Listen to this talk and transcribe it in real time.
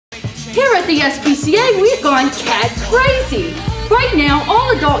Here at the SPCA, we've gone cat crazy. Right now,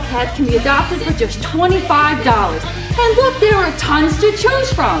 all adult cats can be adopted for just $25. And look, there are tons to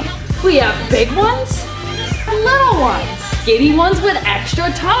choose from. We have big ones and little ones. Skinny ones with extra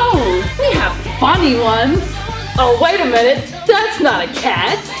toes. We have funny ones. Oh, wait a minute, that's not a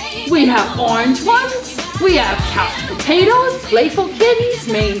cat. We have orange ones. We have couch potatoes, playful kitties,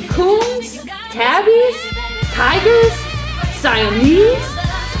 Maine Coons, tabbies, tigers, Siamese,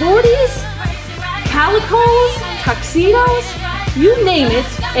 sporties, calicos, tuxedos, you name it,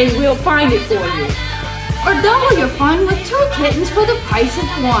 and we'll find it for you. Or double your fun with 2 kittens for the price of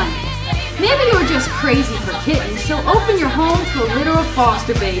 1. Maybe you're just crazy for kittens, so open your home to a litter of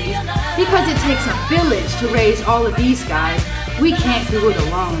foster babies, because it takes a village to raise all of these guys. We can't do it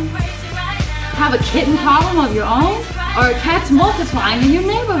alone. Have a kitten problem of your own? Or cats multiplying in your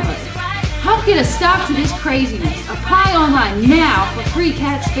neighborhood? Help get a stop to this craziness. Apply online now for free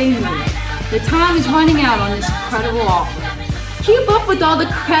cat spay neuter. The time is running out on this incredible offer. Keep up with all the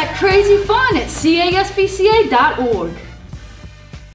cat crazy fun at caspca.org.